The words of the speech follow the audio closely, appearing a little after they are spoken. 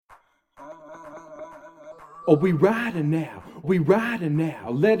Oh, we riding now, we riding now.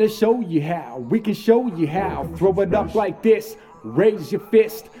 Let us show you how, we can show you how. Throw it up like this, raise your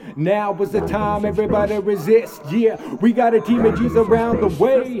fist. Now is the time, everybody resist. Yeah, we got a team of G's around the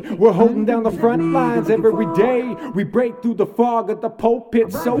way. We're holding down the front lines every day. We break through the fog of the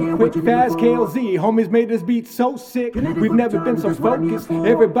pulpit so quick. Fast KLZ, homies made this beat so sick. We've never been so focused,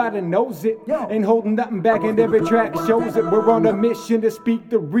 everybody knows it. Ain't holding nothing back and every track shows it. We're on a mission to speak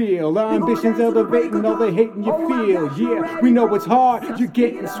the real. Our ambitions elevating all the hating you feel. Yeah, we know it's hard, you're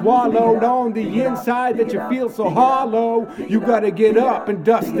getting swallowed on the inside that you feel so hollow. You gotta get up and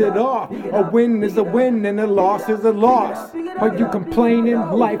dust it off. A win is a win and a loss is a loss. Are you complaining?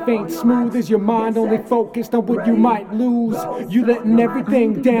 Life ain't smooth. Is your mind only focused on what you might lose? You letting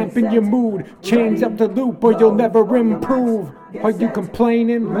everything dampen your mood. Change up the loop or you'll never improve. Are you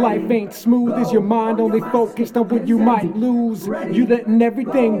complaining? Life ain't smooth. Is your mind only focused on what you might lose? You letting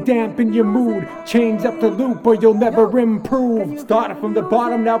everything dampen your mood. Change up the loop or you'll never improve. Started from the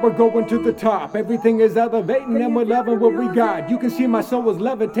bottom, now we're going to the top. Everything is elevating and we're loving what we got. You can see my soul is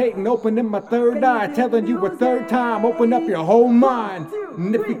levitating, opening my third eye, telling you a third time, open up your whole mind.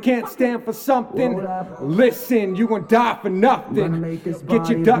 And if you can't stand for something, listen, you gon' die for nothing. Get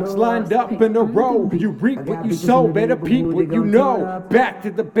your ducks lined up in a row. You reap what you sow, better peep what you know. Back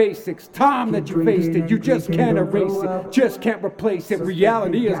to the basics, time that you faced it. You just can't erase it, just can't replace it.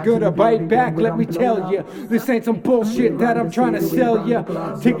 Reality is gonna bite back, let me tell you. This ain't some bullshit that I'm trying to sell you.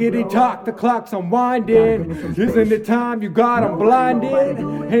 Tickety tock, the clock's unwinding. Isn't it time you got 'em blinded?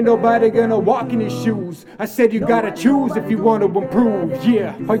 Ain't nobody gonna walk in his shoes. I said you gotta choose if you want to improve.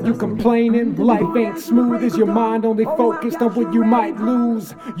 Yeah, are you complaining? Life ain't smooth. Is your mind only focused on what you might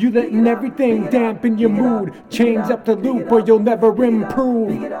lose? You letting everything dampen your mood. Change up the loop or you'll never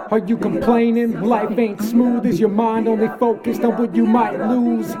improve. Are you complaining? Life ain't smooth. Is your mind only focused on what you might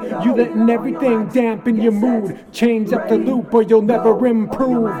lose? You letting everything dampen your mood. Change up the loop or you'll never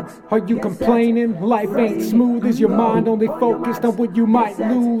improve. Are you complaining? Life ain't smooth. Is your mind only focused on what you might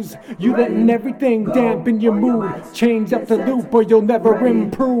lose? You letting everything dampen your mood. Change up the loop or you'll never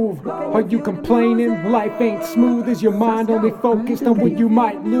improve. Are you complaining? Life ain't smooth. Is your mind only focused on what you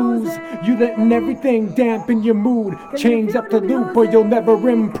might lose? You letting everything dampen your mood. Change up the loop or you'll never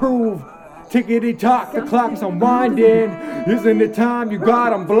improve. Tickety tock, the clock's unwinding. Isn't it time you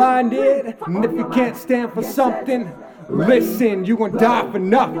got 'em blinded? And if you can't stand for something, listen, you gon' die for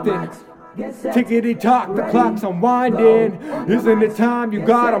nothing. Tickety tock, the clock's unwinding. Isn't it time you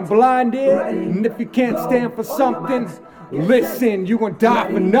got 'em blinded? And if you can't stand for something, listen, you gon'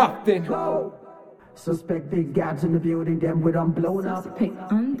 die for nothing. Suspect big gaps in the building, them with them blown up.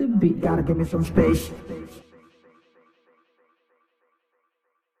 Suspect on the beat. Gotta give me some space.